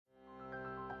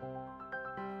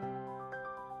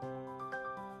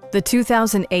The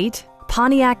 2008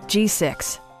 Pontiac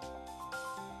G6.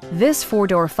 This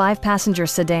four-door, five-passenger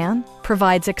sedan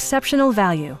provides exceptional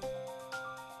value.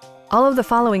 All of the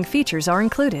following features are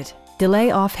included: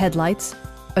 delay-off headlights,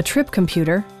 a trip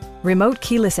computer, remote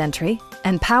keyless entry,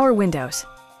 and power windows.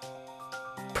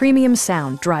 Premium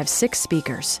sound drives 6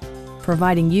 speakers,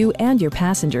 providing you and your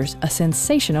passengers a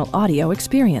sensational audio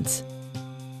experience.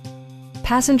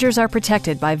 Passengers are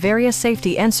protected by various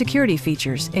safety and security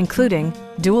features, including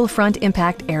dual front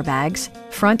impact airbags,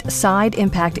 front side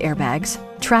impact airbags,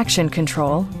 traction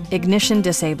control, ignition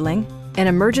disabling, an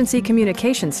emergency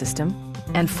communication system,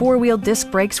 and 4-wheel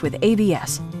disc brakes with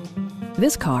ABS.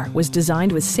 This car was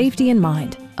designed with safety in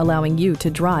mind, allowing you to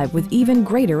drive with even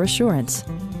greater assurance.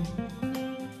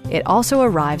 It also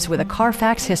arrives with a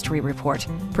Carfax history report,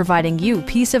 providing you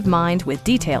peace of mind with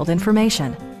detailed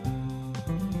information.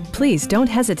 Please don't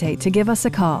hesitate to give us a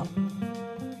call.